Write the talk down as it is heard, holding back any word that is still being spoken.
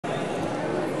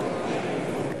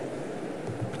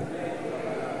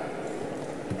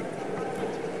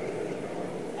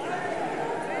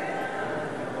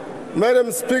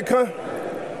Madam Speaker,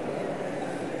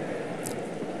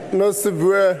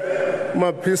 Nosiviwe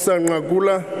Mapisa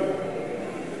Ngagula,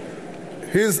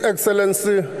 His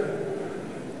Excellency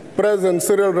President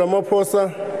Cyril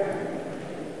Ramaphosa,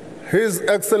 His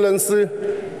Excellency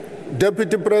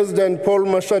Deputy President Paul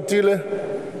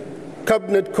Mashatile,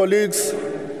 Cabinet colleagues,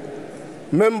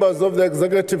 members of the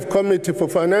Executive Committee for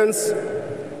Finance,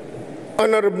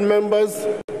 honorable members,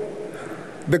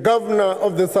 the Governor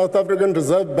of the South African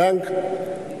Reserve Bank,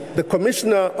 the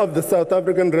Commissioner of the South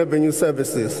African Revenue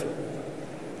Services,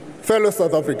 fellow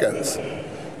South Africans.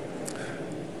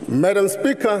 Madam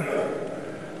Speaker,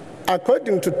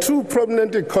 according to two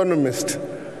prominent economists,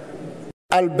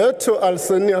 Alberto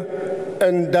Alsenia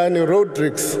and Danny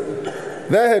Rodrigues,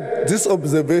 they had this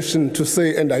observation to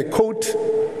say, and I quote,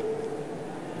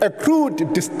 "A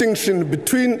crude distinction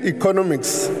between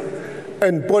economics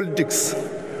and politics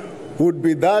would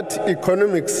be that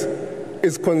economics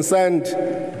is concerned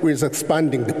with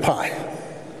expanding the pie,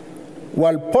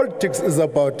 while politics is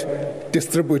about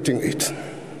distributing it."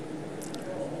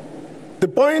 The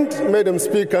point, Madam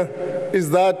Speaker, is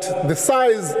that the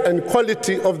size and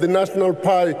quality of the national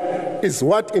pie is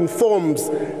what informs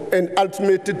and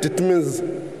ultimately determines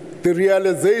the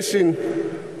realization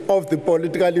of the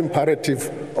political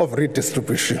imperative of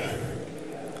redistribution.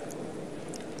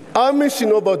 Our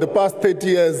mission over the past 30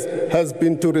 years has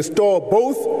been to restore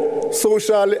both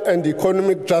social and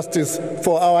economic justice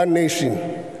for our nation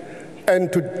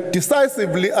and to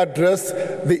decisively address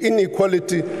the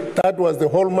inequality that was the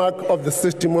hallmark of the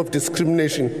system of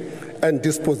discrimination and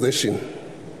dispossession.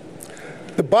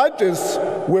 The budgets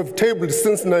we've tabled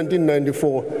since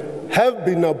 1994 have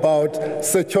been about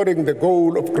securing the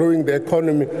goal of growing the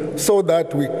economy so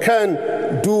that we can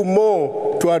do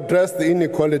more to address the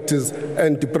inequalities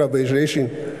and deprivation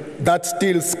that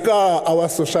still scar our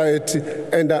society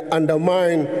and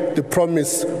undermine the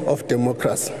promise of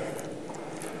democracy.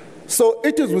 So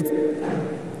it is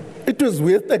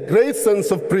with a great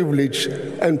sense of privilege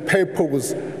and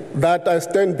purpose that I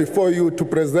stand before you to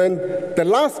present the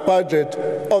last budget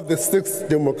of the 6th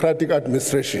Democratic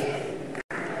Administration.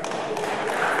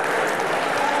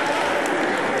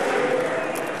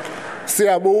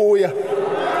 Siyabuya.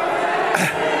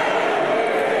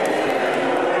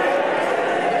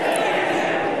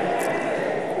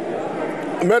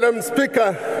 Madam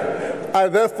Speaker, I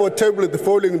therefore table the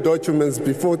following documents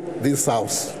before this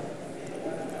House.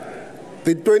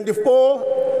 The 24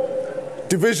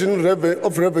 Division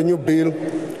of Revenue Bill,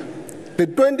 the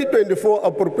 2024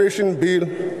 Appropriation Bill,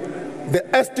 the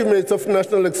Estimates of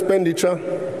National Expenditure,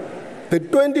 the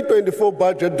 2024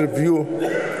 Budget Review,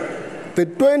 the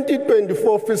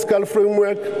 2024 Fiscal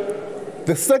Framework,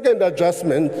 the Second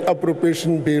Adjustment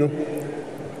Appropriation Bill,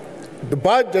 the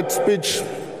Budget Speech,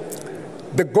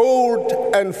 the Gold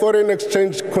and Foreign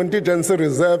Exchange Contingency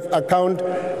Reserve Account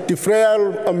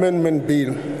Deferral Amendment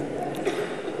Bill.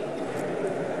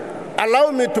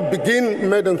 Allow me to begin,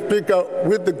 Madam Speaker,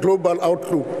 with the global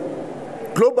outlook.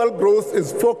 Global growth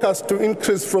is forecast to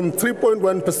increase from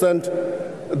 3.1%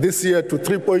 this year to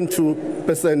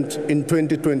 3.2% in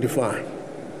 2025.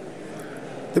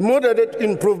 The moderate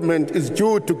improvement is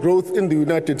due to growth in the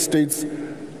United States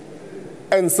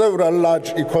and several large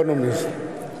economies.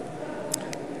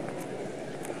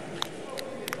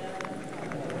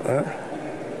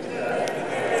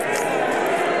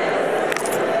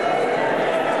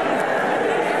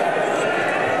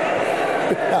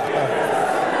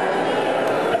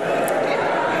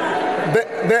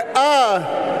 There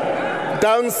are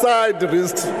downside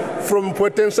risks from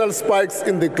potential spikes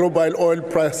in the global oil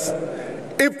price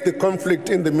if the conflict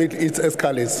in the Middle East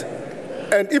escalates,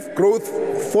 and if growth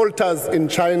falters in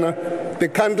China, the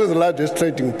country's largest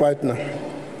trading partner.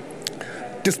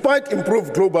 Despite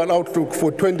improved global outlook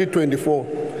for 2024,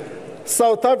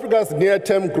 South Africa's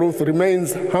near-term growth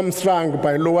remains hamstrung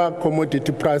by lower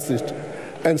commodity prices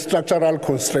and structural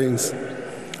constraints.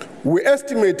 We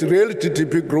estimate real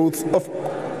GDP growth of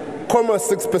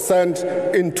 0.6%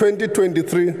 in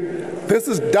 2023. This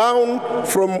is down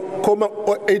from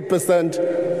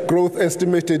 0.8% growth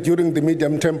estimated during the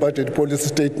medium-term budget policy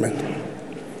statement.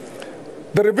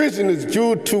 The revision is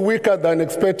due to weaker than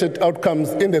expected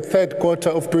outcomes in the third quarter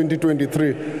of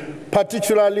 2023,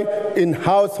 particularly in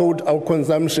household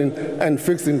consumption and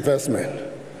fixed investment.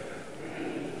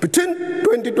 Between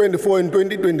 2024 and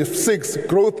 2026,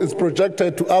 growth is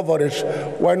projected to average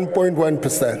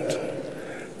 1.1%.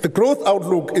 The growth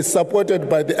outlook is supported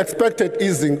by the expected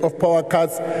easing of power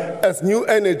cuts as new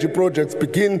energy projects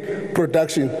begin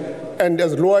production and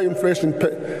as lower inflation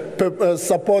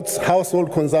supports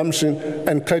household consumption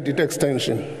and credit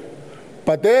extension.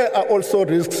 But there are also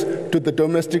risks to the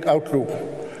domestic outlook.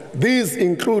 These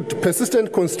include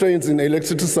persistent constraints in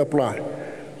electricity supply,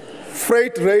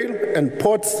 freight rail and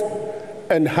ports,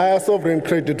 and higher sovereign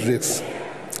credit risks.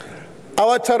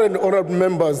 Our challenge, honourable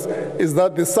members, is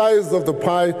that the size of the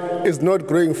pie is not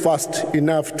growing fast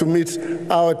enough to meet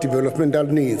our developmental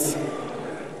needs.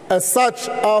 As such,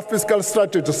 our fiscal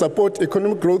strategy to support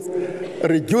economic growth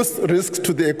reduce risks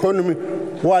to the economy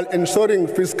while ensuring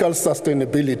fiscal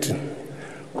sustainability.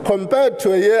 Compared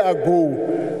to a year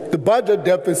ago, the budget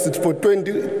deficit for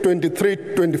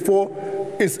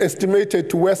 2023-24 is estimated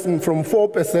to worsen from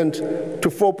 4% to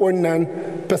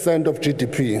 4.9% of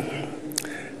GDP.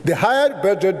 The higher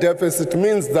budget deficit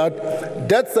means that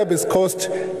debt service costs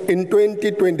in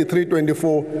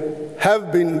 2023-24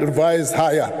 have been revised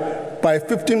higher by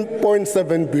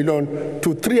 15.7 billion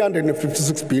to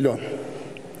 356 billion.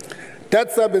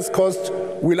 Debt service costs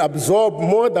will absorb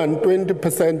more than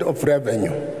 20% of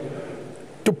revenue.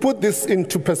 To put this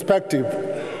into perspective,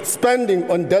 spending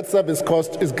on debt service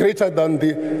costs is greater than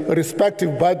the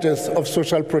respective budgets of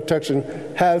social protection,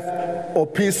 health, or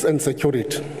peace and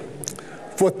security.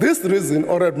 For this reason,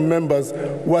 honourable members,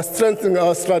 we are strengthening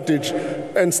our strategy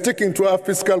and sticking to our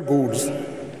fiscal goals.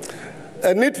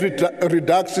 A net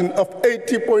reduction of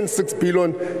 80.6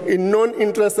 billion in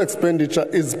non-interest expenditure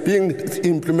is being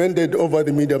implemented over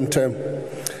the medium term.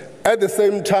 At the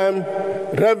same time,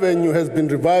 revenue has been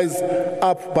revised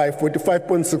up by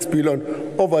 45.6 billion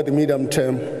over the medium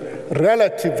term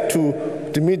relative to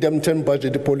the medium-term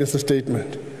budget policy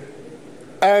statement.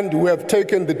 And we have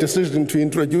taken the decision to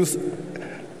introduce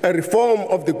a reform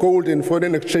of the gold and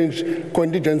foreign exchange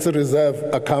contingency reserve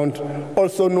account,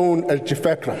 also known as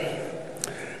GFECRA.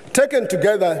 Taken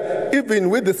together, even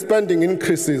with the spending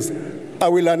increases I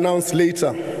will announce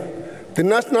later, the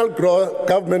national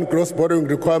government gross borrowing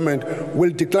requirement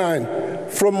will decline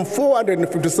from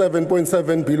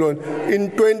 457.7 billion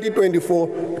in 2024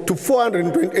 to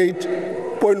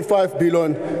 428.5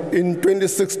 billion in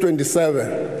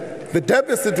 26-27. The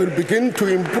deficit will begin to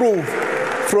improve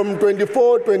from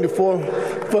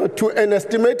 24-24 to an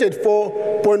estimated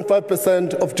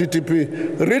 4.5% of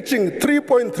GDP, reaching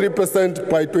 3.3%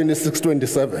 by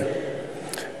 26-27.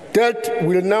 Debt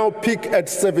will now peak at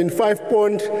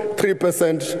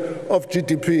 75.3% of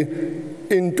GDP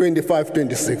in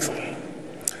 25-26.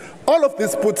 All of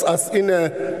this puts us in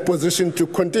a position to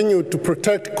continue to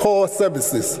protect core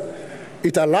services.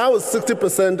 It allows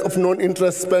 60% of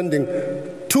non-interest spending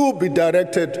to be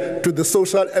directed to the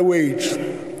social wage.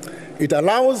 It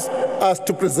allows us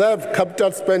to preserve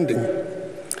capital spending.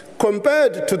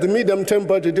 Compared to the medium-term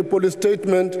budget policy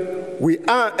statement, we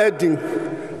are adding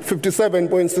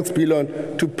 57.6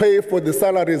 billion to pay for the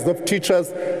salaries of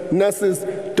teachers, nurses,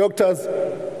 doctors,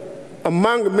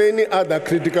 among many other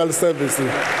critical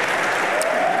services.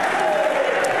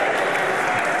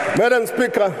 Madam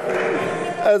Speaker,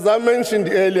 as I mentioned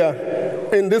earlier,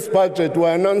 in this budget, we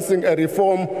are announcing a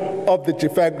reform of the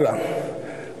GFECRA.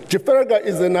 GFECRA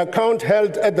is an account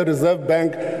held at the Reserve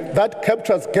Bank that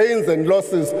captures gains and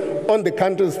losses on the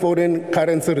country's foreign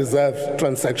currency reserve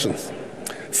transactions.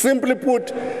 Simply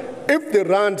put, if the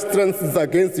rand strengthens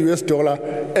against the US dollar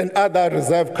and other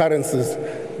reserve currencies,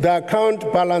 the account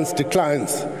balance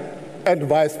declines, and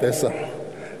vice versa.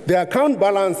 The account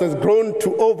balance has grown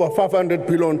to over 500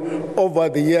 billion over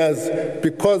the years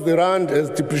because the rand has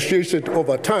depreciated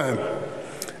over time.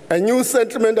 A new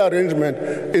settlement arrangement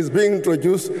is being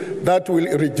introduced that will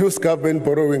reduce government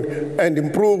borrowing and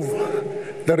improve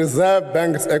the Reserve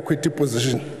Bank's equity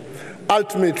position.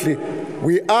 Ultimately,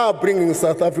 we are bringing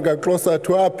South Africa closer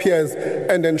to our peers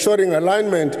and ensuring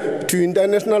alignment to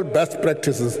international best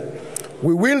practices.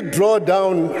 We will draw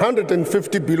down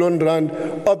 150 billion rand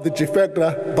of the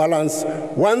GFECRA balance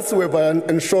once we have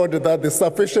ensured that the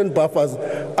sufficient buffers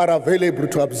are available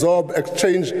to absorb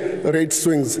exchange rate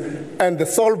swings and the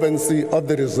solvency of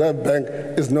the Reserve Bank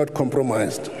is not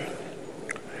compromised.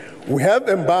 We have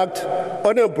embarked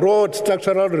on a broad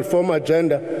structural reform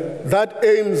agenda that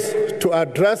aims to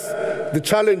address the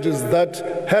challenges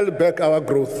that held back our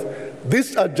growth.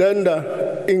 This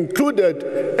agenda included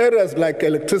areas like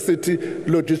electricity,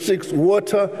 logistics,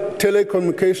 water,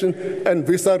 telecommunication, and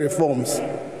visa reforms.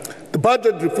 The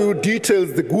budget review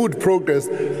details the good progress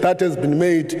that has been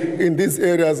made in these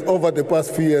areas over the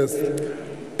past few years,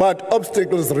 but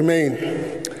obstacles remain.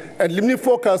 And let me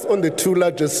focus on the two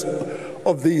largest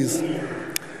of these.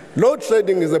 Load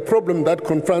shedding is a problem that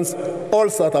confronts all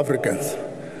South Africans.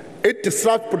 It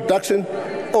disrupts production,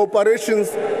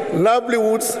 operations,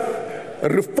 livelihoods.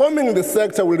 Reforming the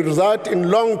sector will result in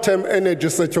long-term energy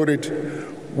security.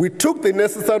 We took the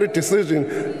necessary decision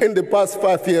in the past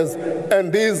 5 years,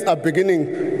 and these are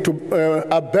beginning to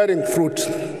are bearing fruit.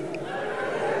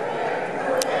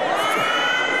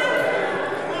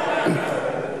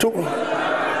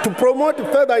 To promote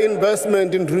further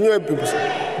investment in renewables,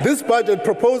 this budget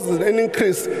proposes an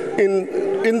increase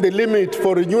in the limit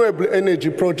for renewable energy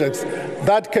projects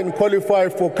that can qualify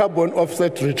for carbon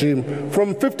offset regime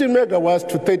from 50 megawatts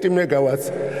to 30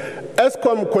 megawatts.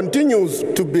 Eskom continues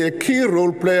to be a key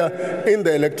role player in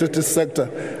the electricity sector,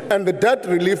 and the debt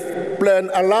relief plan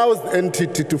allows the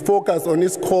entity to focus on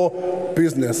its core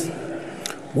business.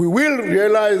 We will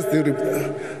release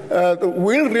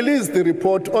the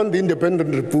report on the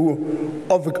independent review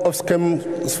of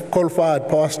Eskom's coal-fired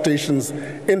power stations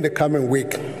in the coming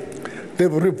week. The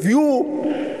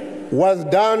review was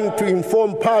done to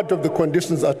inform part of the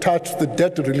conditions attached to the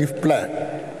debt relief plan.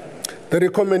 The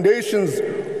recommendations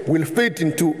will fit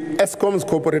into Eskom's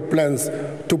corporate plans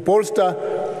to bolster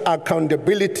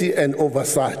accountability and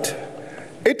oversight.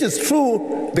 It is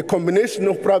true the combination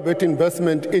of private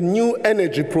investment in new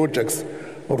energy projects,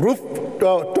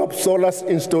 rooftop solar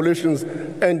installations,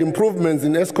 and improvements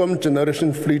in Eskom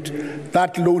generation fleet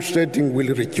that load shedding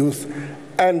will reduce,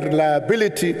 and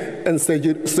reliability and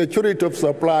security of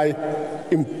supply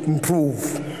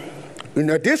improve. In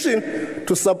addition,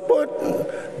 to support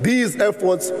these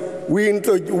efforts, we're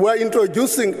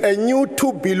introducing a new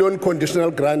 2 billion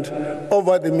conditional grant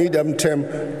over the medium term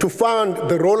to fund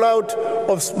the rollout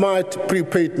of smart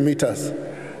prepaid meters.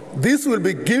 This will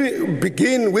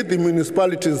begin with the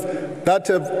municipalities that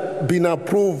have been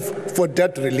approved for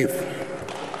debt relief.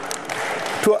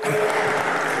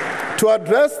 To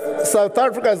address South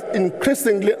Africa's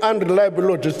increasingly unreliable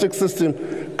logistics system,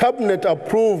 Cabinet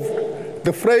approved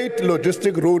the Freight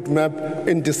Logistic Roadmap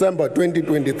in December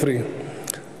 2023.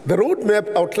 The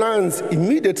roadmap outlines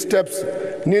immediate steps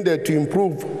needed to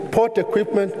improve port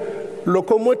equipment,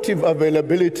 locomotive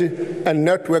availability, and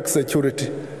network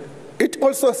security. It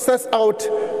also sets out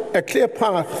a clear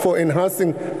path for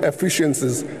enhancing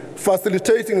efficiencies,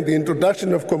 facilitating the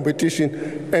introduction of competition,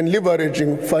 and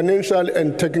leveraging financial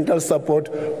and technical support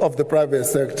of the private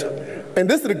sector. In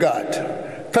this regard,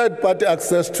 third-party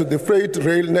access to the freight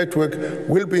rail network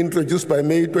will be introduced by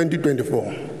May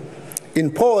 2024. In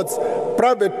ports,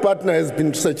 private partner has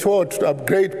been secured to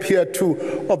upgrade Pier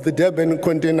 2 of the Durban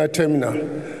Container Terminal.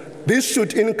 This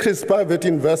should increase private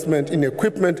investment in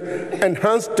equipment,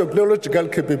 enhance technological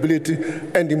capability,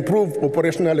 and improve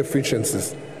operational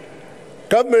efficiencies.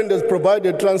 Government has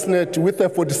provided Transnet with a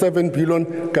 47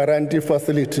 billion guarantee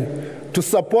facility to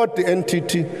support the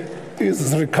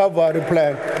entity's recovery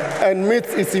plan and meet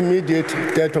its immediate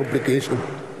debt obligation.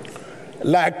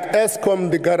 Like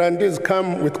Eskom, the guarantees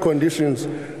come with conditions.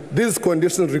 These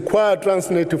conditions require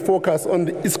Transnet to focus on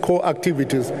its core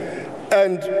activities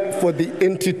and for the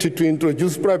entity to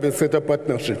introduce private sector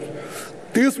partnerships.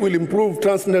 This will improve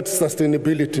Transnet's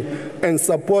sustainability and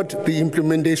support the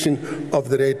implementation of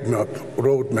the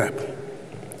roadmap.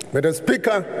 Madam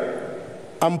Speaker,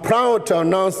 I'm proud to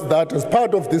announce that as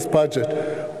part of this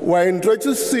budget, we're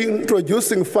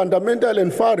introducing fundamental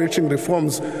and far-reaching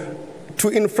reforms to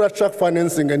infrastructure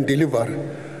financing and delivery.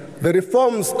 The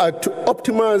reforms are to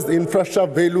optimize the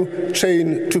infrastructure value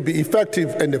chain to be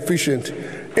effective and efficient.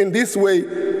 In this way,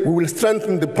 we will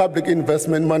strengthen the public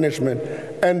investment management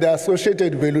and the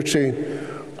associated value chain.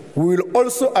 We will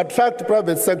also attract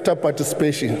private sector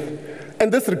participation.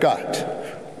 In this regard,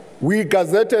 we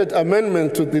gazetted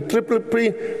amendments to the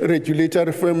PPP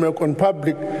regulatory framework on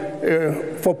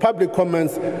for public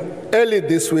comments early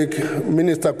this week,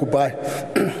 Minister Kubai.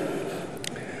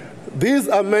 These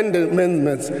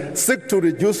amendments seek to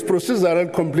reduce procedural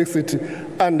complexity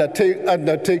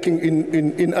undertaking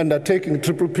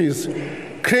PPPs,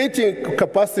 creating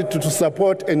capacity to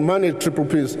support and manage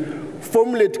PPPs,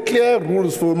 formulate clear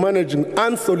rules for managing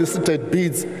unsolicited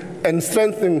bids, and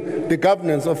strengthen the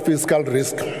governance of fiscal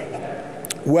risk.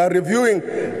 We are reviewing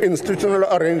institutional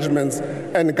arrangements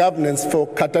and governance for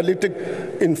catalytic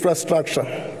infrastructure.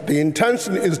 The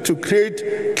intention is to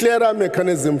create clearer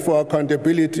mechanisms for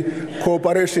accountability,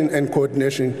 cooperation, and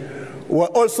coordination. We're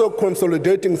also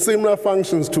consolidating similar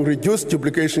functions to reduce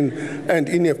duplication and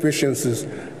inefficiencies.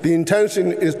 The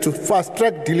intention is to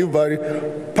fast-track delivery,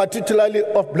 particularly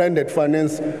of blended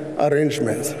finance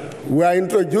arrangements. We are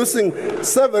introducing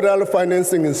several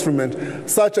financing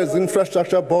instruments, such as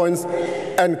infrastructure bonds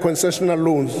and concessional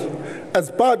loans.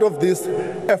 As part of this,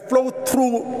 a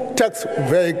flow-through tax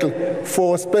vehicle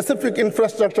for specific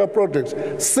infrastructure projects,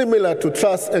 similar to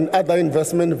trust and other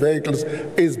investment vehicles,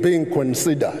 is being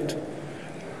considered.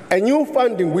 A new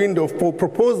funding window for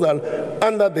proposal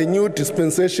under the new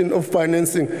dispensation of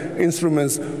financing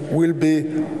instruments will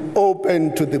be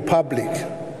open to the public,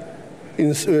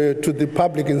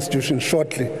 institutions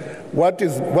shortly. What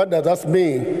does that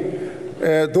mean?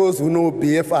 Those who know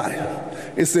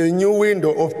BFI, it's a new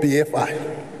window of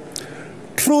BFI.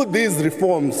 Through these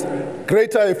reforms,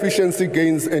 greater efficiency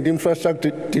gains and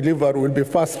infrastructure delivery will be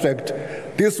fast-tracked.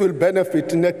 This will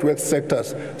benefit network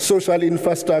sectors, social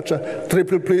infrastructure,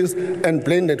 PPPs, and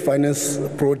blended finance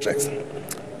projects.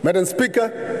 Madam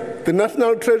Speaker, the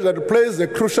National Treasury plays a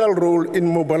crucial role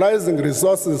in mobilizing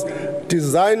resources,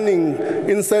 designing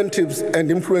incentives, and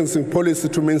influencing policy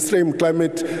to mainstream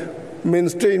climate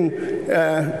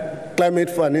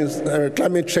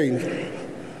change.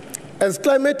 As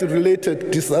climate-related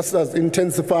disasters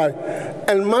intensify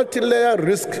and multi-layer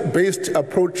risk-based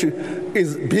approach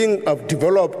is being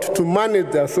developed to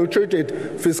manage the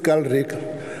associated fiscal risk.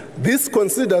 This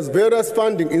considers various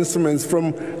funding instruments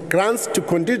from grants to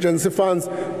contingency funds,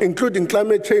 including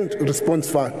climate change response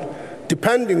fund,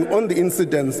 depending on the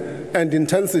incidence and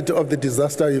intensity of the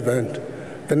disaster event.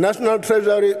 The National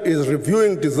Treasury is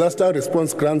reviewing disaster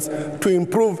response grants to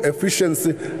improve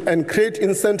efficiency and create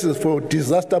incentives for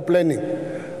disaster planning,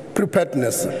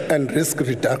 preparedness, and risk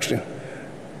reduction.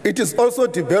 It is also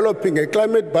developing a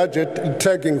climate budget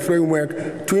tracking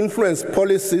framework to influence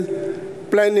policy,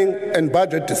 planning, and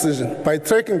budget decisions by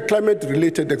tracking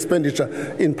climate-related expenditure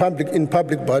in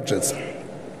public budgets.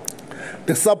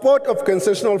 The support of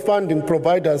concessional funding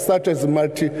providers such as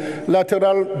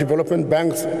multilateral development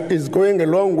banks is going a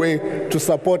long way to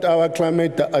support our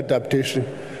climate adaptation,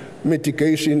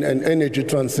 mitigation, and energy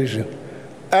transition,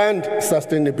 and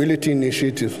sustainability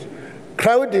initiatives.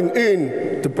 Crowding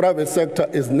in the private sector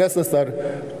is necessary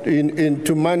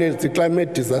to manage the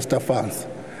climate disaster funds.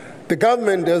 The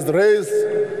government has raised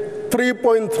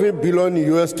 $3.3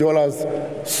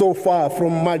 billion so far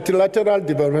from multilateral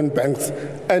development banks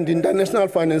and international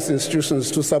finance institutions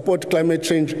to support climate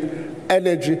change,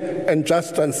 energy, and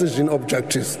just transition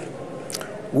objectives.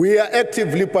 We are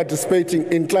actively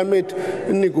participating in climate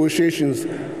negotiations,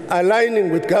 aligning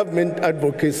with government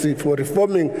advocacy for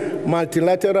reforming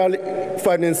multilateral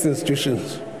finance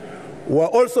institutions. We are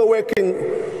also working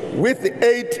with the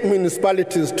 8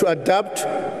 municipalities to adapt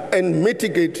and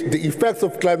mitigate the effects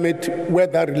of climate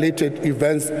weather-related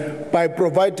events by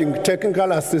providing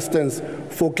technical assistance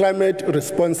for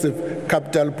climate-responsive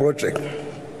capital projects.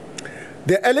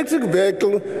 The electric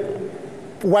vehicle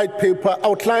white paper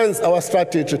outlines our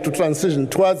strategy to transition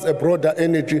towards a broader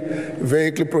energy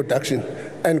vehicle production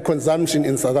and consumption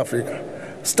in South Africa.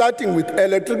 Starting with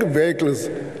electric vehicles,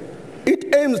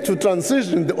 it aims to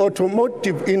transition the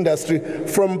automotive industry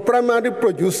from primarily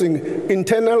producing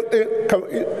internal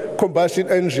combustion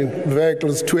engine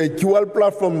vehicles to a dual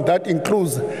platform that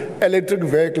includes electric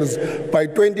vehicles by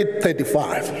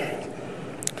 2035.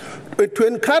 To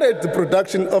encourage the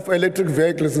production of electric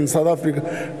vehicles in South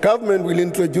Africa, government will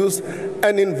introduce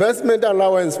an investment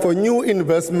allowance for new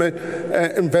investment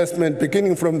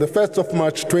beginning from the 1st of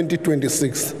March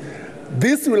 2026.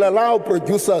 This will allow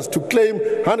producers to claim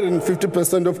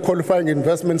 150% of qualifying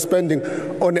investment spending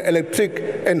on electric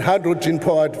and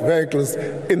hydrogen-powered vehicles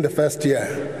in the first year.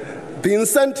 The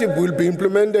incentive will be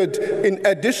implemented in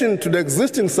addition to the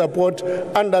existing support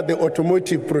under the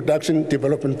Automotive Production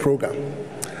Development Program.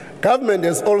 Government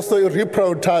has also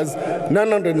reprioritized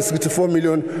 $964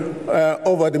 million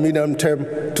over the medium term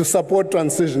to support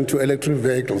transition to electric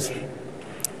vehicles.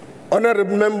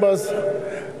 Honorable members,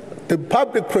 the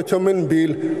public procurement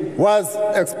bill was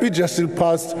expeditiously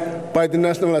passed by the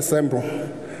National Assembly.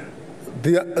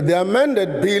 The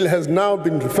amended bill has now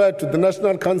been referred to the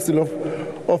National Council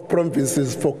of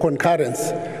Provinces for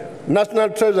concurrence. National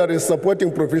Treasury is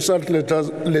supporting provincial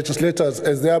legislators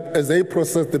as they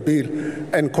process the bill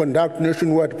and conduct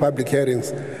nationwide public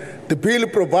hearings. The bill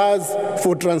provides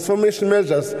for transformation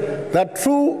measures that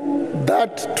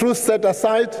through set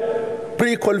aside,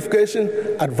 pre-qualification,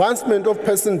 advancement of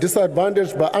persons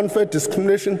disadvantaged by unfair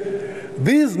discrimination.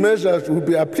 These measures will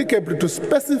be applicable to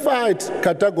specified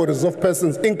categories of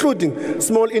persons, including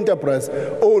small enterprise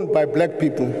owned by Black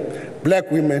people,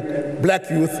 Black women, Black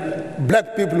youth,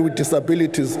 Black people with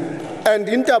disabilities, and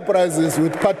enterprises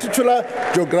with particular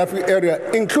geographic area,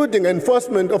 including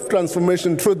enforcement of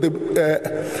transformation through the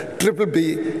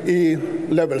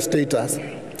BBBE level status.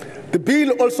 The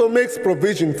bill also makes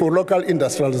provision for local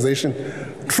industrialization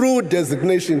through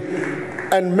designation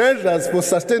and measures for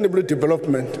sustainable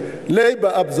development,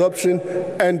 labor absorption,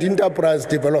 and enterprise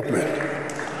development,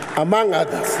 among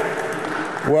others.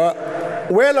 We're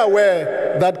well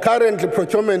aware that currently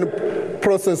procurement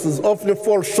processes often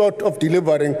fall short of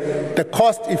delivering the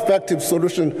cost-effective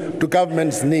solution to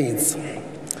government's needs.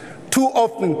 Too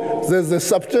often, there's a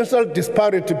substantial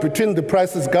disparity between the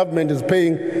prices government is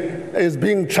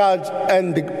being charged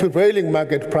and the prevailing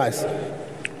market price.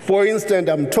 For instance,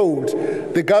 I'm told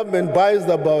the government buys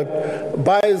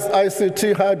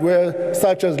ICT hardware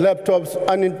such as laptops,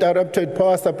 uninterrupted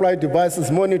power supply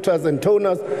devices, monitors, and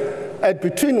toners at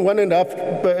between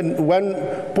 1.5 and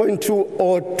 1.2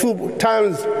 or 2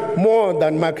 times more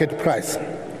than market price.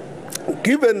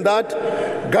 Given that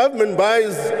government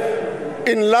buys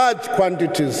in large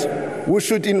quantities, we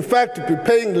should in fact be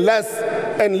paying less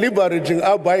and leveraging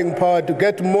our buying power to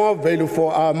get more value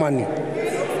for our money.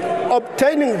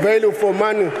 Obtaining value for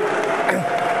money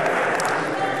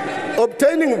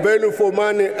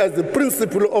as the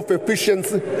principle of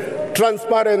efficiency,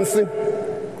 transparency,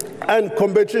 and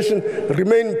competition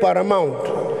remain paramount.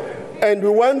 And we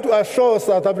want to assure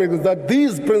South Africans that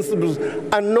these principles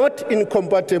are not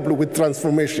incompatible with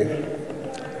transformation.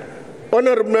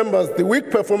 Honourable members, the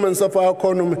weak performance of our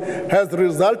economy has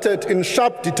resulted in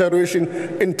sharp deterioration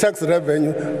in tax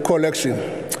revenue collection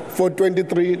for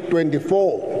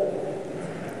 23-24.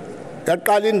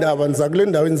 Yaqala indaba ndiza kule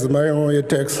ndawo enzima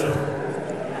ye-tax.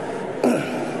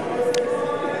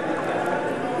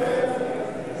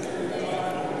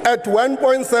 At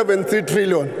 1.73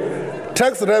 trillion,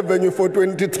 tax revenue for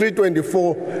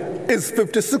 23-24 is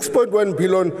 56.1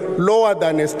 billion lower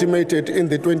than estimated in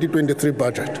the 2023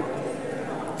 budget.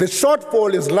 The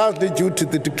shortfall is largely due to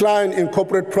the decline in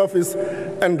corporate profits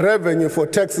and revenue for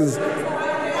taxes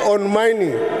on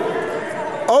mining.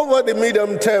 Over the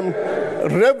medium term,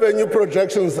 revenue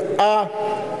projections are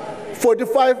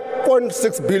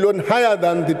 45.6 billion higher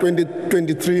than the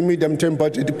 2023 medium-term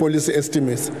budget policy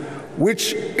estimates,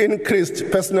 which increased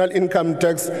personal income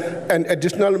tax and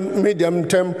additional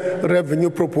medium-term revenue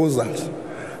proposals.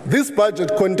 This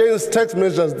budget contains tax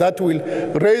measures that will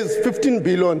raise 15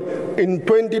 billion in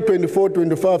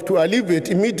 2024-25 to alleviate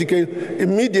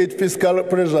immediate fiscal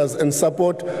pressures and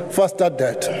support faster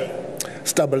debt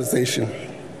stabilization.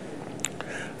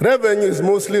 Revenue is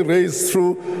mostly raised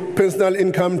through personal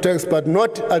income tax, but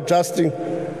not adjusting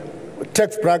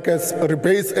tax brackets,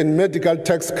 rebates, and medical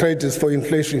tax credits for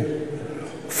inflation.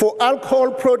 For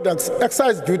alcohol products,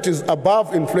 excise duties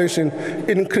above inflation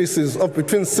increases of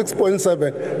between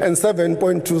 6.7 and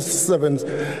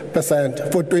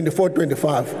 7.27% for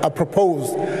 24-25 are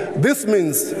proposed. This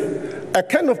means a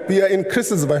can of beer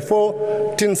increases by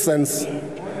 14 cents.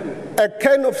 A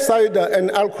can of cider and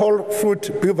alcohol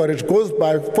fruit beverage goes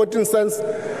by 14 cents.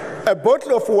 A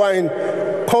bottle of wine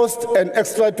costs an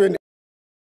extra 28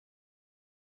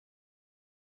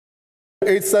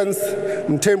 cents.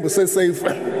 Mtembu says safe.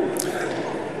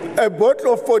 A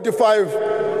bottle of fortified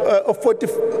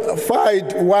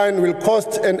wine will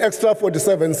cost an extra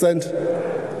 47 cents.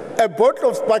 A bottle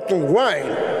of sparkling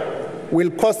wine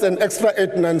will cost an extra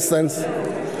 89 cents.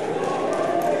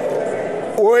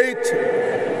 Wait.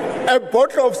 A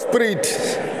bottle of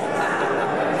spirits,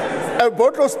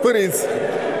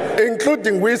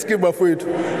 including whiskey,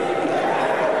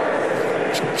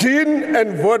 gin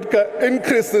and vodka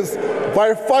increases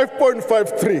by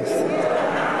 5.53,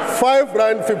 5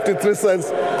 rand 53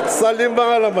 cents. Salim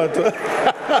Bangalamatu.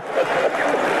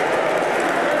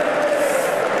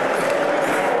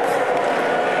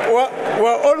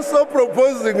 We're also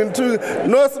proposing to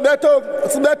no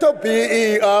smeto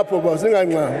BE up.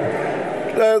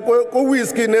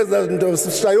 Whiskey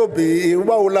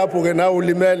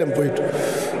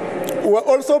we're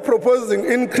also proposing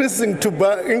increasing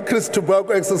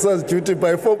tobacco excise duty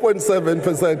by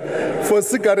 4.7% for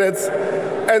cigarettes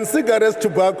and cigarettes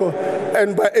tobacco,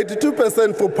 and by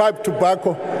 82% for pipe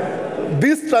tobacco.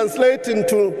 This translates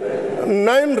into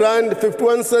 9 rand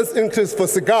 51 cents increase for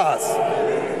cigars.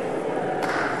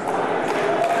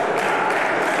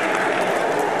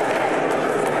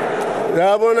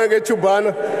 Yabona ke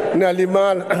chubana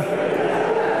nalimala.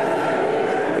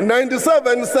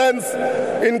 97 cents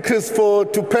increase to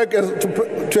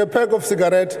a pack of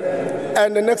cigarette,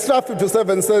 and an extra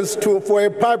 57 cents for a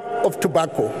pipe of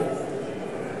tobacco.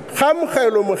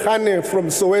 Hamkhelo Mukhane from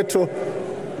Soweto,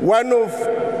 one of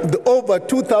the over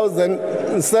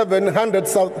 2,700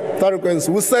 South Africans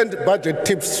who sent budget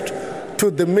tips to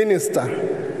the minister,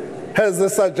 has a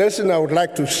suggestion I would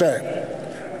like to share.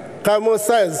 Kamo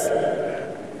says,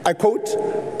 I quote,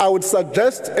 I would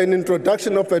suggest an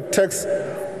introduction of a tax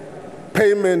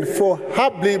payment for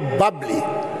hubbly bubbly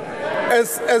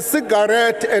as a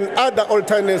cigarette and other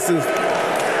alternatives.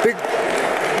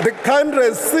 The country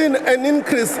has seen an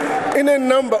increase in a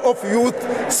number of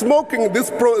youth smoking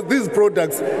these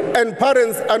products, and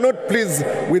parents are not pleased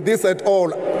with this at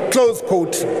all. Close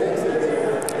quote.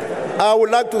 I would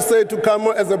like to say to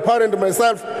Kamo, as a parent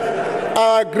myself,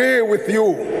 I agree with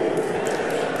you.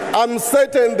 I'm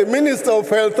certain the Minister of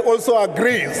Health also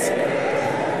agrees.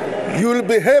 You'll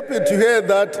be happy to hear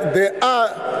that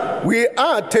we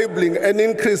are tabling an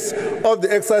increase of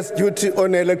the excise duty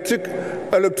on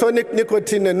electronic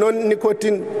nicotine and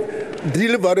non-nicotine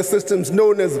delivery systems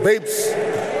known as vapes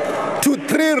to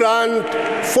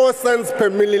R3.04 per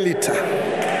milliliter.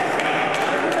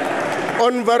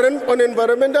 On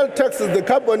environmental taxes, the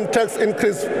carbon tax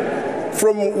increased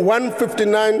from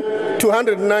 159 to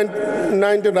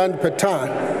 190 rand per ton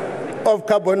of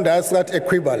carbon dioxide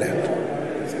equivalent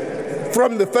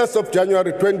from the 1st of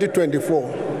January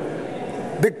 2024.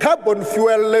 The carbon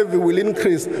fuel levy will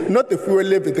increase, not the fuel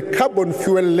levy, the carbon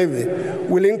fuel levy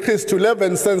will increase to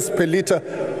 11 cents per litre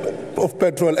of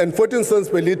petrol and 14 cents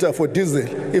per litre for diesel,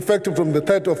 effective from the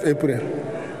 3rd of April.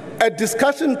 A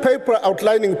discussion paper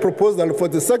outlining proposal for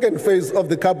the second phase of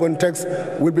the carbon tax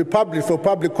will be published for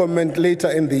public comment later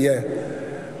in the year.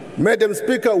 Madam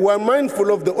Speaker, we are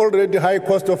mindful of the already high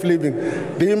cost of living,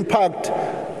 the impact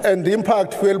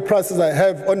fuel prices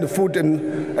have on the food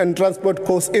and transport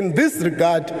costs. In this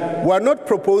regard, we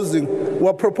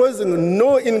are proposing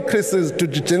no increases to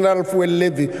the general fuel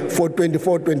levy for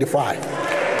 24-25.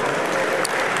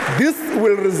 This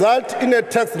will result in a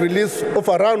tax release of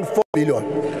around 4 billion.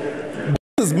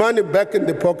 This is money back in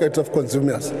the pockets of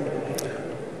consumers.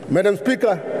 Madam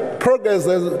Speaker, progress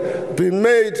has been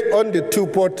made on the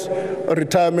two-pot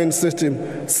retirement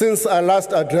system since I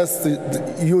last addressed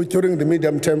you during the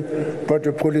medium-term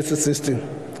budget policy system.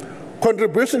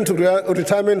 Contribution to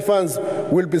retirement funds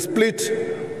will be split,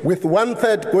 with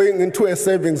 1/3 going into a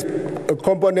savings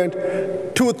component,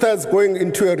 2/3 going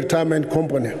into a retirement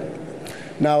component.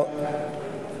 Now,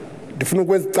 ndifuna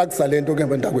ukucacisa le nto ke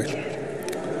bantakwethu.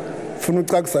 Ndifuna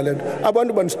ukucacisa le nto.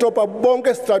 Abantu bandistopa bonke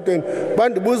esitratweni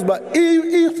bandibuza uba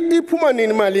iphuma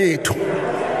nini imali yethu.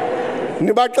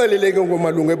 Nibaxelele ke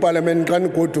ngomalungu eParliament xa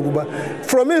nigoduka ukuba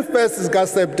from i-1st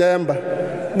kaSeptemba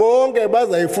bonke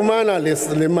bazayifumana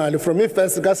le mali. From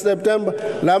i-1st kaSeptemba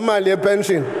laa mali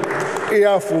yepension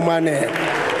iyafumaneka.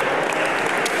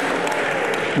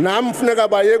 Nam funeka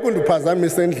bayeke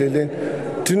undiphazamisa endleleni.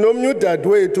 Ndinomnye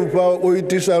udadewethu phaa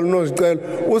oyitishala unozicela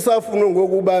usafuna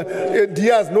ngokuba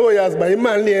ndiyazi noyazi uba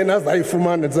imali yena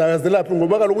azayifumana ndizayazelaphi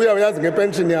ngoba kaloku uyawuyazi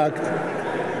ngepenshini yakhe.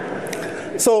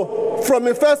 So from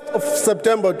the 1st of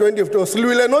September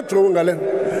 2015,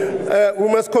 we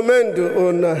must commend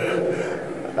on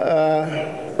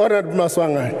Honorable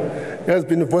Maswanga. He has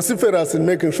been vociferous in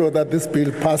making sure that this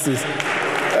bill passes.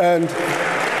 And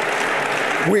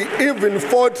we even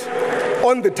fought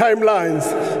on the timelines.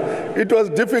 It was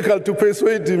difficult to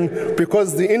persuade him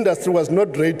because the industry was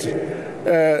not ready.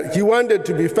 He wanted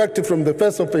to be effective from the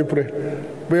 1st of April,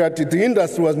 but the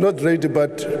industry was not ready,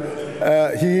 but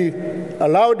he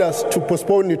allowed us to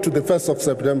postpone it to the 1st of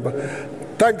September.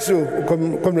 Thank you,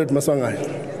 Comrade Maswanga.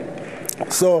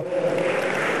 So,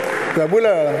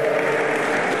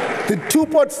 the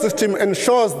two-pot system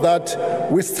ensures that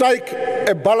we strike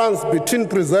a balance between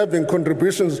preserving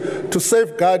contributions to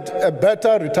safeguard a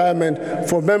better retirement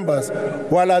for members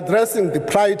while addressing the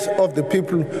plight of the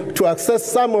people to access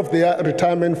some of their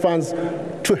retirement funds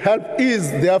to help ease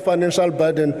their financial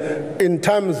burden in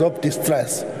times of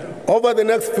distress. Over the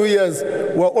next few years,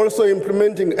 we're also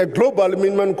implementing a global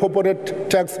minimum corporate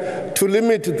tax to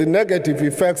limit the negative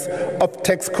effects of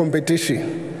tax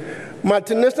competition.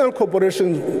 Multinational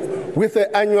corporations with an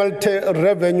annual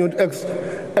revenue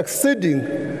exceeding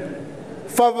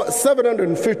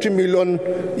 750 million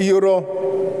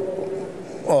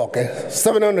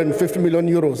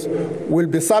euros will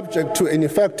be subject to an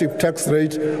effective tax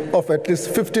rate of at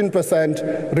least 15%,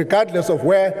 regardless of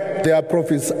where their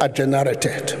profits are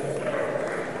generated.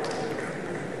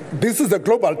 This is a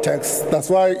global tax.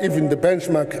 That's why even the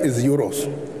benchmark is euros.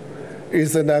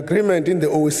 It's an agreement in the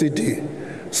OECD.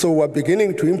 So we're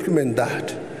beginning to implement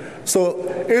that. So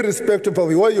irrespective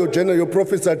of where your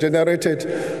profits are generated,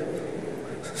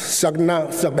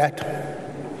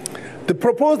 the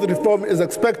proposed reform is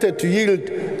expected to yield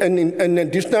an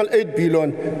additional 8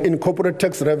 billion in corporate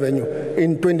tax revenue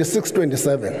in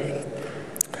 26-27.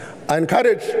 I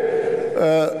encourage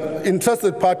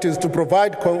interested parties to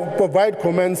provide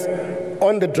comments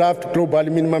on the draft global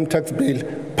minimum tax bill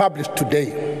published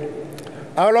today.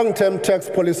 Our long-term tax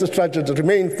policy strategies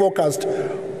remain focused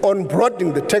on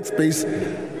broadening the tax base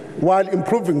while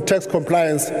improving tax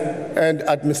compliance and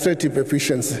administrative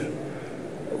efficiency.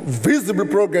 Visible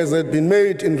progress has been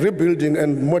made in rebuilding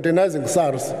and modernizing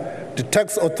SARS. The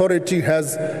tax authority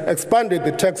has expanded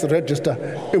the tax register,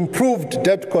 improved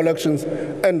debt collections,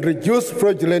 and reduced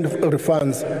fraudulent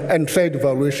refunds and trade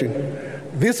valuation.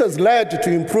 This has led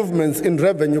to improvements in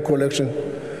revenue collection.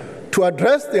 To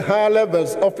address the higher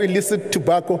levels of illicit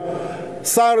tobacco,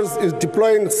 SARS is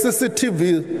deploying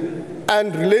CCTV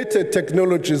and related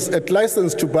technologies at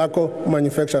licensed tobacco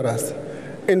manufacturers.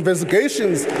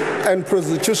 Investigations and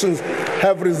prosecutions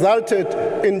have resulted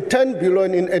in 10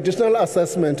 billion in additional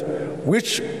assessment, of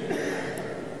which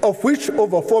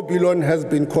over 4 billion has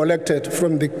been collected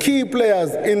from the key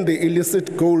players in the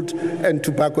illicit gold and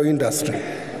tobacco industry.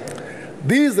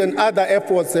 These and other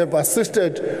efforts have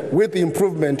assisted with the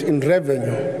improvement in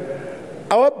revenue.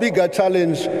 Our bigger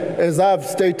challenge, as I've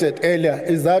stated earlier,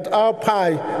 is that our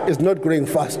pie is not growing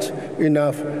fast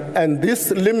enough, and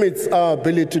this limits our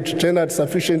ability to generate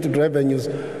sufficient revenues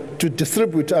to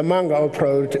distribute among our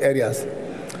priority areas.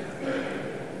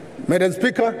 Madam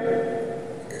Speaker,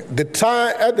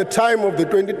 at the time of the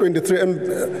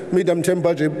 2023 medium-term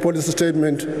budget policy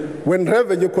statement, when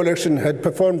revenue collection had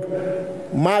performed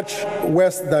much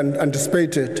worse than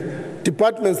anticipated,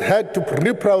 departments had to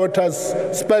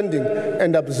reprioritize spending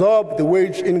and absorb the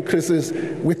wage increases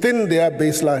within their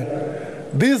baseline.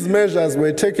 These measures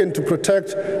were taken to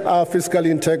protect our fiscal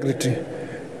integrity.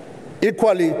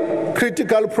 Equally,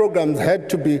 critical programs had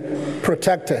to be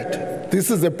protected.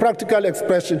 This is a practical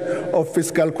expression of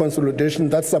fiscal consolidation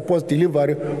that supports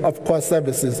delivery of core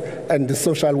services and the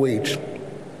social wage.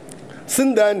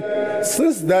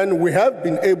 Since then, we have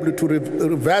been able to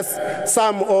reverse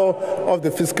some of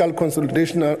the fiscal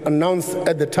consolidation announced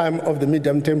at the time of the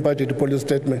medium-term budget policy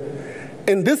statement.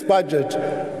 In this budget,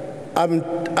 I'm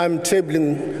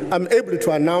able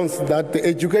to announce that the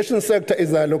education sector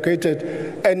is allocated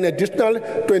an additional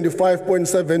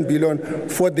 25.7 billion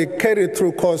for the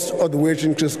carry-through cost of the wage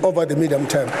increase over the medium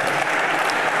term.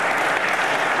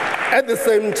 At the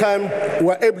same time,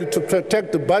 we're able to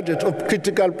protect the budget of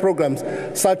critical programs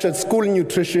such as school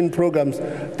nutrition programs,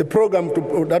 the program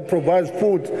that provides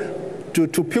food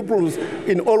to pupils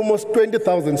in almost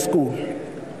 20,000 schools.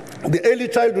 The Early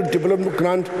Childhood Development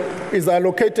Grant is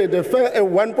allocated a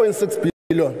 1.6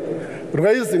 billion,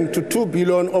 raising to 2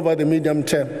 billion over the medium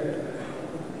term.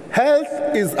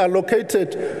 Health is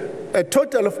allocated a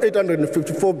total of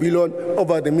 854 billion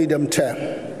over the medium term.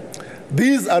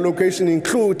 These allocations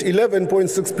include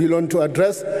 11.6 billion to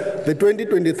address the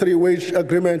 2023 wage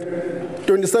agreement,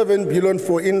 27 billion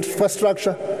for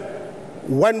infrastructure,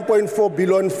 1.4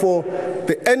 billion for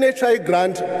the NHI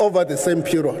grant over the same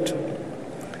period.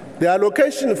 The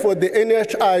allocation for the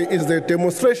NHI is a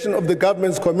demonstration of the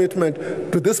government's commitment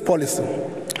to this policy.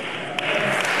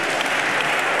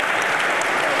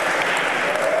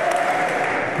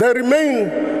 There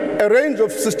remain a range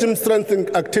of system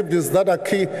strengthening activities that are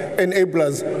key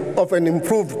enablers of an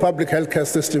improved public healthcare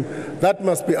system that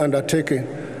must be undertaken.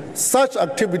 Such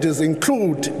activities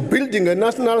include building a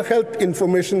national health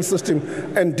information system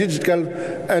and digital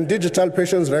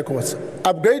patients' records,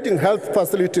 upgrading health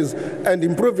facilities and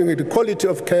improving the quality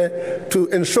of care to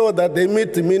ensure that they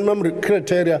meet the minimum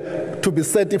criteria to be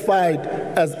certified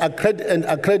as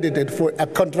accredited for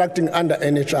contracting under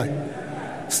NHI.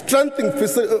 Strengthening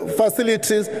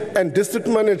facilities and district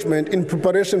management in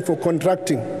preparation for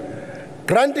contracting,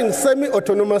 granting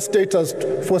semi-autonomous status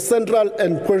for central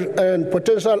and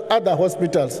potential other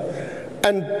hospitals,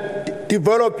 and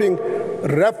developing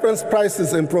reference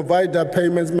prices and provider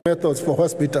payment methods for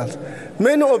hospitals.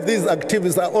 Many of these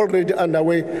activities are already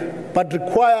underway, but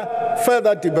require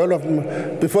further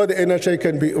development before the NHA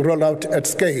can be rolled out at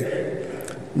scale.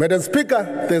 Madam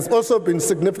Speaker, there's also been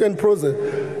significant progress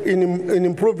in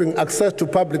improving access to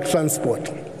public transport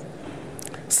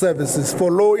services for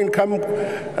low-income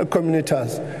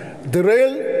communities. The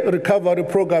Rail Recovery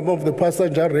Program of the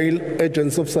Passenger Rail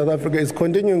Agency of South Africa is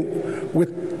continuing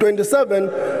with 27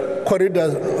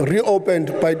 corridors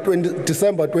reopened by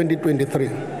December 2023.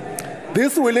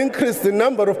 This will increase the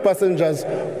number of passengers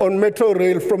on Metro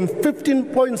Rail from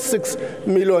 15.6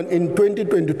 million in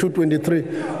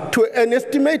 2022-23 to an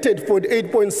estimated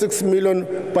 48.6 million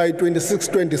by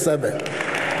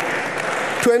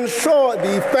 26-27. To ensure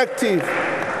the effective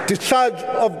discharge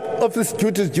of office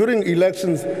duties during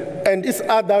elections and its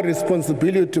other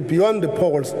responsibility beyond the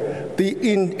polls, the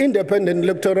Independent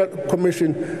Electoral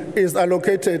Commission is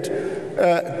allocated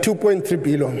 2.3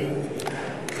 billion.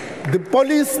 The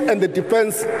police and the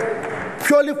defense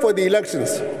purely for the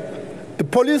elections. The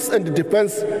police and the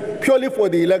defense purely for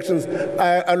the elections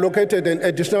are allocated an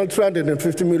additional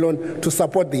 350 million to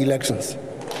support the elections.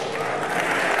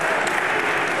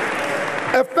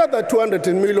 A further 200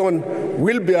 million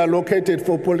will be allocated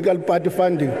for political party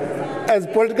funding as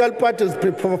political parties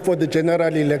prepare for the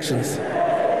general elections.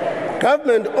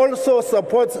 Government also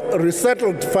supports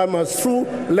resettled farmers through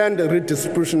land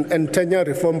redistribution and tenure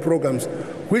reform programs,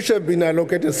 which have been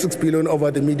allocated 6 billion over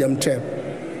the medium term.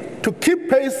 To keep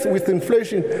pace with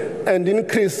inflation and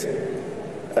increase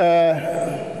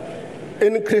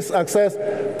access,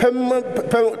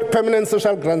 permanent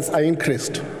social grants are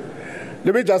increased.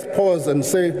 Let me just pause and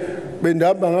say,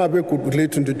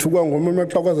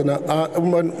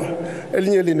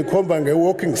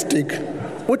 walking stick.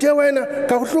 Uthi wena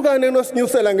kakuhlukane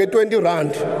nosinyusela nge-20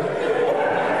 rand.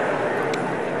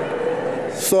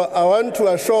 So I want to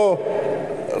assure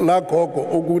Lagogo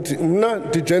ukuthi mna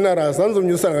di-generous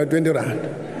anzomnyusela nge-20 rand.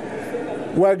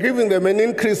 We are giving them an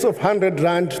increase of 100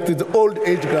 rand to the old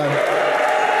age grant.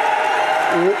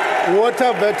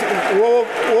 Water,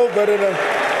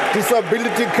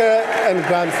 disability care and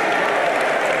grants.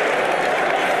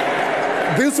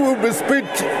 This will be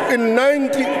split in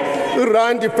 90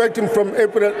 rand effective from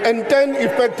April and 10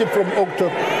 effective from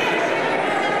October.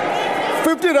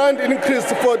 50 rand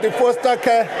increase for the foster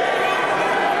care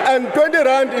and 20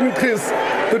 rand increase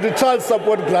to the child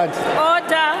support grant.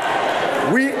 Order.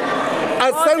 We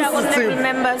are sensitive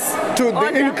to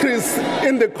the increase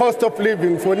in the cost of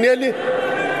living for nearly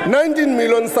 19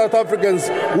 million South Africans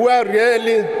who are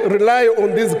really rely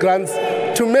on these grants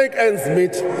to make ends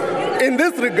meet. In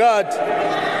this regard,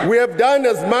 we have done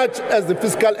as much as the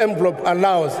fiscal envelope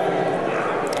allows.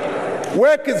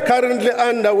 Work is currently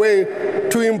underway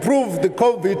to improve the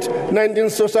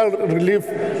COVID-19 social relief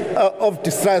of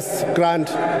distress grant.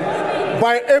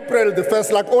 By April the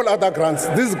 1st, like all other grants,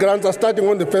 these grants are starting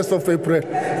on the 1st of April.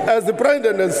 As the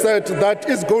President has said, that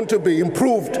is going to be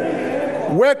improved.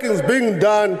 Work is being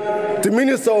done. The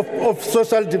Minister of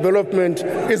Social Development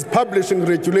is publishing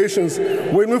regulations.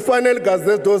 When we finally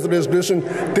gazette those regulations,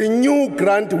 the new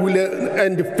grant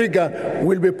and the figure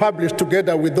will be published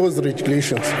together with those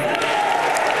regulations.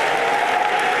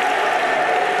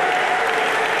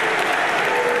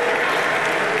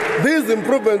 These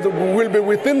improvements will be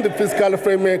within the fiscal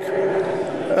framework.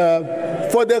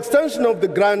 For the extension of the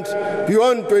grant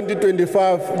beyond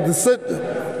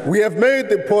 2025, we have made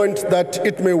the point that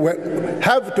it may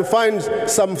have to find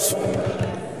some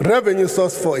revenue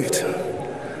source for it.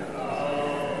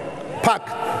 PAC.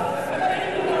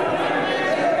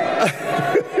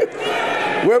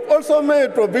 We have also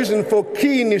made provision for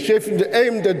key initiatives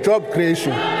aimed at job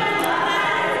creation.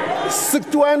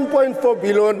 61.4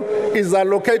 billion is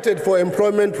allocated for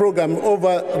employment program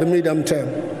over the medium term.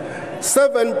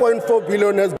 7.4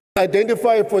 billion has been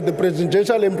identified for the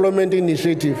Presidential Employment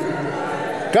Initiative.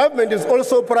 Government is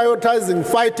also prioritizing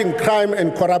fighting crime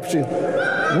and corruption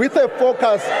with a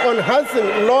focus on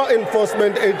enhancing law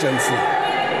enforcement agency.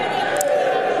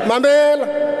 Mamela,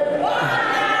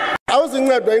 I was in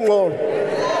that going on.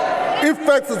 If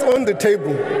facts is on the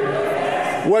table,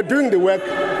 we're doing the work.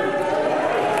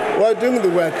 We're doing the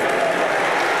work.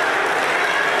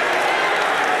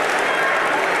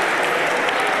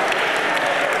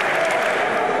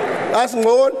 As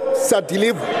more,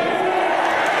 deliver.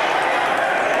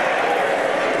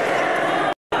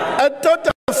 A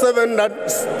total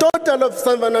of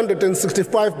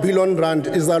 765 billion rand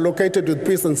is allocated to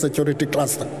peace and security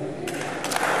cluster.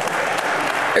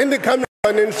 In the coming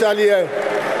financial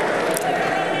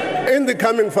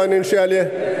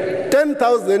year,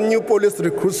 10,000 new police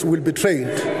recruits will be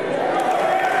trained.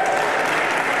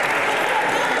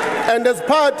 And as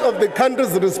part of the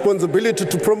country's responsibility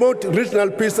to promote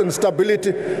regional peace and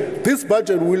stability, this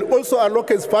budget will also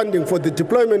allocate funding for the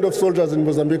deployment of soldiers in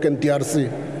Mozambique and DRC.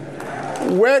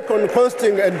 Work on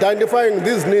costing and identifying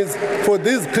these needs for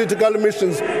these critical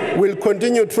missions will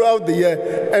continue throughout the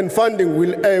year, and funding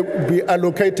will be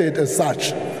allocated as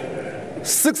such.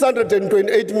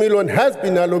 628 million has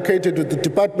been allocated to the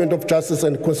Department of Justice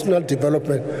and Constitutional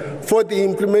Development for the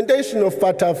implementation of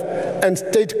FATF and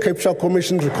State Capture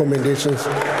Commission recommendations,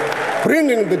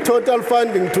 bringing the total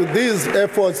funding to these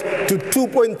efforts to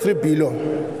 2.3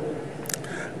 billion.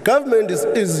 Government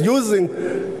is using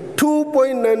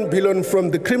 2.9 billion from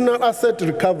the Criminal Asset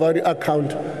Recovery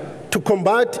account to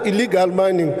combat illegal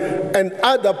mining and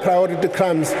other priority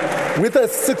crimes, with a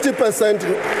 60%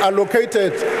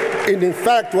 allocated, in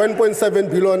fact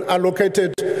 1.7 billion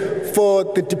allocated for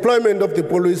the deployment of the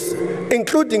police,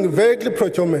 including vehicle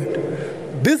procurement.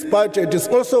 This budget is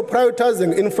also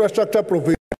prioritizing infrastructure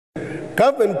provision.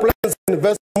 Government plans to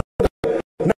invest more than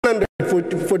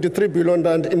 943 billion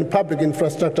rand in public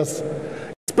infrastructures.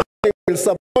 Spending will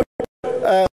support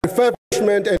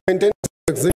refurbishment and maintenance of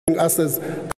existing assets,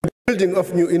 building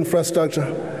of new infrastructure.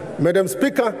 Madam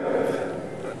Speaker,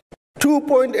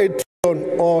 2.8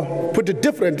 trillion, or put it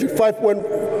differently,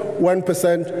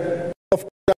 5.1% of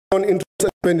non-interest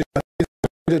expenditure is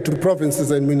allocated to provinces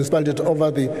and municipalities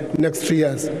over the next 3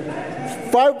 years.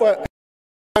 5.7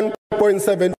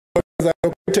 trillion is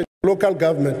allocated to local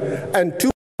government, and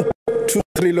 2.2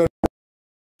 trillion.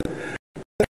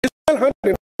 Additional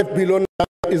 105 billion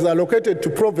is allocated to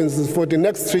provinces for the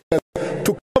next 3 years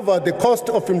to cover the cost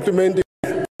of implementing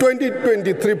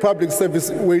 2023 Public Service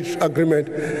Wage Agreement,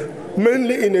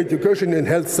 mainly in education and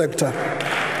health sector.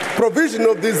 Provision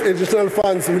of these additional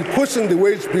funds will cushion the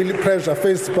wage bill pressure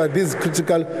faced by these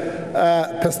critical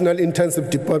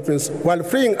personnel-intensive departments, while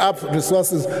freeing up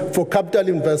resources for capital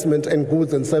investment and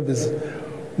goods and services.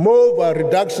 Moreover,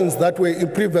 reductions that were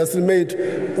previously made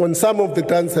on some of the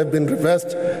grants have been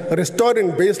reversed.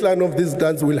 Restoring baseline of these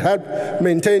grants will help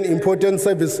maintain important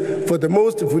service for the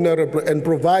most vulnerable and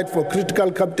provide for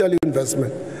critical capital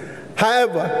investment.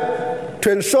 However,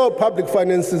 to ensure public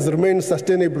finances remain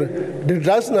sustainable, the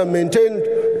reductions are maintained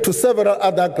to several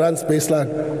other grants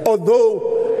baseline,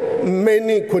 although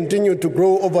many continue to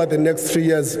grow over the next 3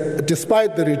 years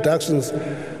despite the reductions.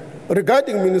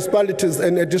 Regarding municipalities,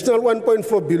 an additional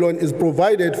 1.4 billion is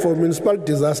provided for municipal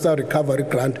disaster recovery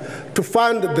grant to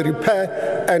fund the repair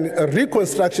and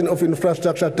reconstruction of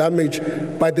infrastructure damage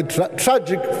by the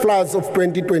tragic floods of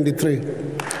 2023.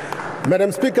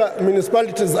 Madam Speaker,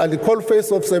 municipalities are the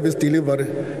coalface of service delivery.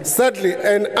 Sadly,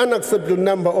 an unacceptable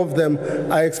number of them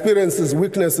are experiencing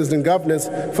weaknesses in governance,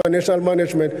 financial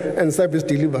management, and service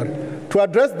delivery. To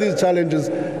address these challenges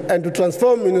and to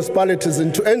transform municipalities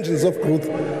into engines of growth,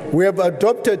 we have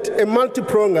adopted a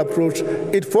multi-pronged approach.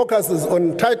 It focuses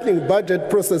on tightening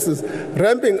budget processes,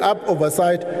 ramping up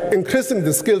oversight, increasing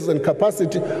the skills and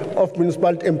capacity of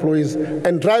municipal employees,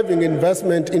 and driving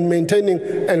investment in maintaining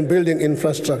and building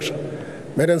infrastructure.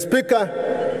 Madam Speaker,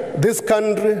 this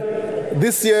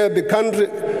year the country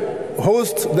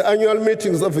hosts the annual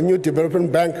meetings of the new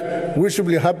development bank, which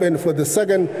will happen for the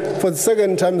second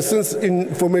time since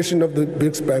formation of the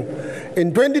BRICS Bank.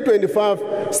 In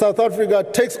 2025, South Africa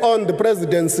takes on the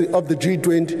presidency of the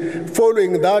G20,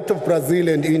 following that of Brazil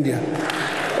and India.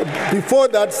 Before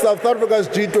that, South Africa's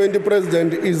G20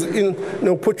 president is an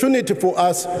opportunity for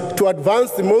us to advance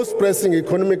the most pressing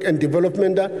economic and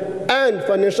developmental and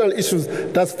financial issues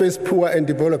that face poor and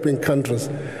developing countries.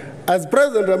 As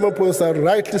President Ramaphosa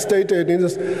rightly stated in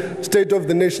his State of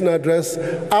the Nation address,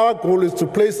 our goal is to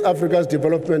place Africa's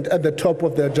development at the top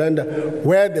of the agenda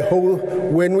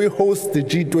when we host the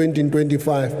G20 in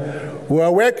 25. We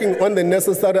are working on the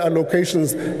necessary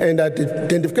allocations and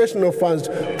identification of funds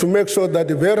to make sure that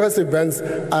the various events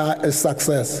are a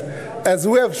success. As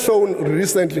we have shown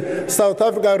recently, South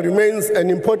Africa remains an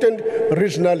important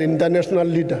regional and international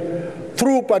leader.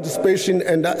 Through participation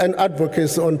and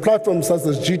advocacy on platforms such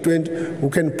as G20, we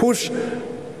can push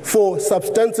for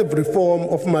substantive reform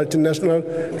of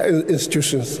multinational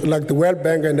institutions like the World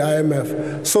Bank and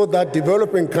IMF, so that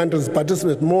developing countries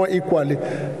participate more equally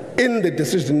in the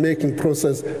decision-making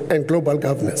process and global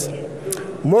governance.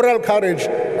 Moral courage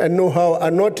and know-how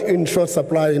are not in short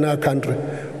supply in our country.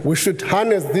 We should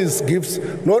harness these gifts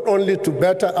not only to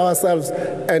better ourselves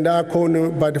and our economy,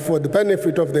 but for the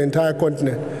benefit of the entire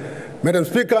continent. Madam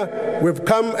Speaker, we've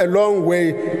come a long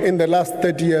way in the last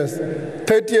 30 years.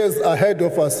 30 years ahead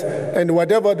of us, and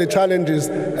whatever the challenges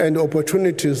and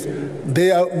opportunities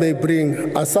they may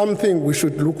bring are something we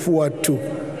should look forward to.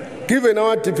 Given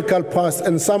our difficult past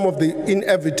and some of the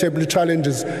inevitable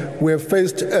challenges we have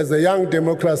faced as a young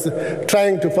democracy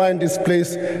trying to find its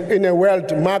place in a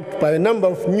world marked by a number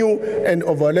of new and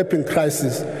overlapping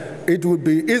crises, it would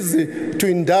be easy to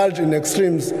indulge in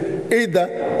extremes, either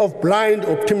of blind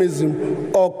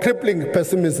optimism or crippling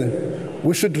pessimism.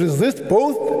 We should resist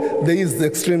both these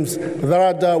extremes.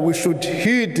 Rather, we should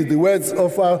heed the words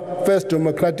of our first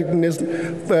democratic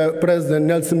President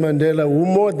Nelson Mandela, who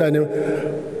more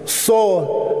than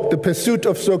saw the pursuit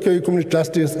of socio-economic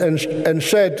justice and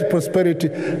shared prosperity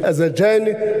as a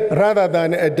journey rather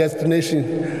than a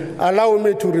destination. Allow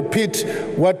me to repeat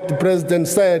what the President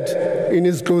said in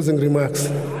his closing remarks.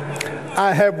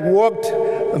 I have walked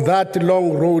that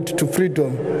long road to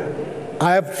freedom.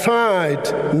 I have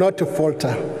tried not to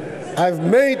falter. I've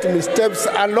made missteps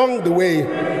along the way,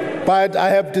 but I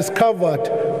have discovered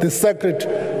the secret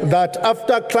that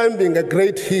after climbing a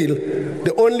great hill,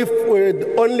 the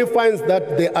only finds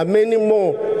that there are many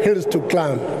more hills to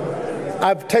climb.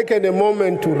 I've taken a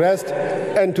moment to rest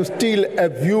and to steal a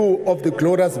view of the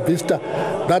glorious vista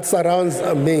that surrounds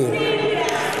me.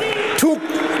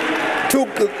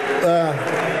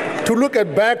 To look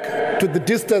back to the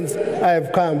distance I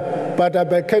have come, but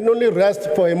I can only rest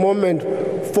for a moment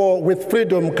for with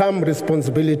freedom come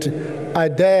responsibility. I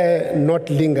dare not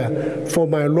linger, for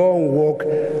my long walk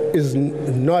is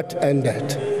not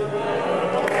ended.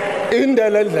 In the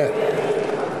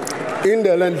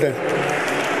land.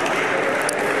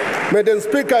 Madam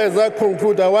Speaker, as I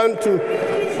conclude, I want to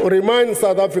remind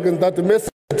South Africans that the message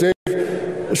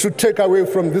should take away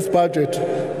from this budget.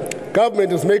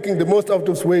 Government is making the most out of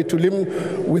its way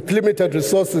with limited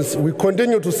resources. We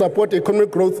continue to support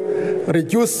economic growth,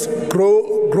 reduce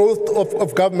growth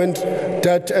of government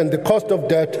debt and the cost of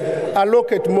debt,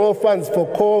 allocate more funds for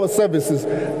core services,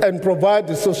 and provide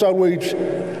the social wage.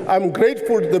 I'm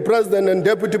grateful to the President and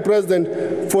Deputy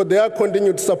President for their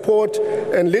continued support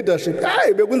and leadership.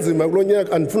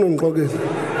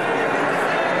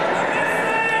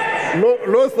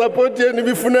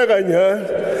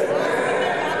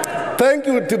 Thank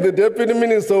you to the Deputy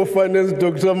Minister of Finance,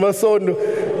 Dr. Masondo,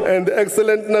 and the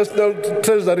excellent National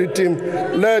Treasury team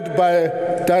led by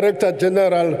Director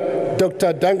General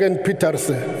Dr. Duncan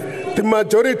Peterson, the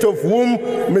majority of whom,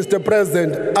 Mr.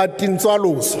 President, are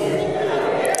Tinswalos.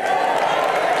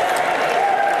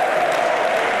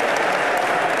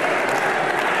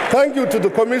 Thank you to the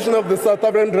Commissioner of the South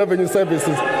African Revenue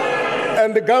Services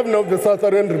and the Governor of the South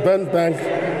African Reserve Bank.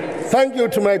 Thank you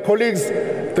to my colleagues,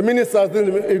 the ministers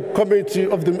in the committee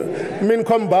of the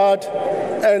Mincom Board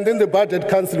and in the Budget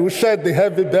Council who shared the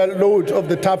heavy load of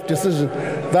the tough decision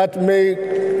that may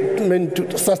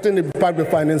to sustain the public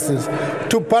finances.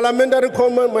 To Parliamentary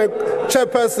Command, my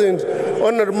chairperson,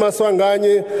 Honorable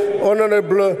Maswangani,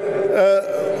 Honorable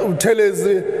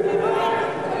Utelezi,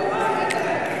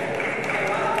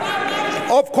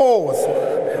 of course,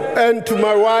 and to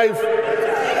my wife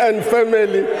and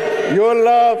family, your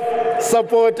love,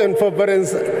 support and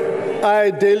forbearance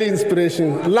are daily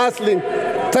inspiration. Lastly,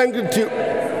 thank you to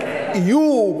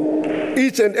you,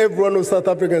 each and every one of South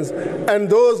Africans, and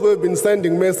those who have been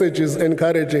sending messages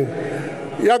encouraging.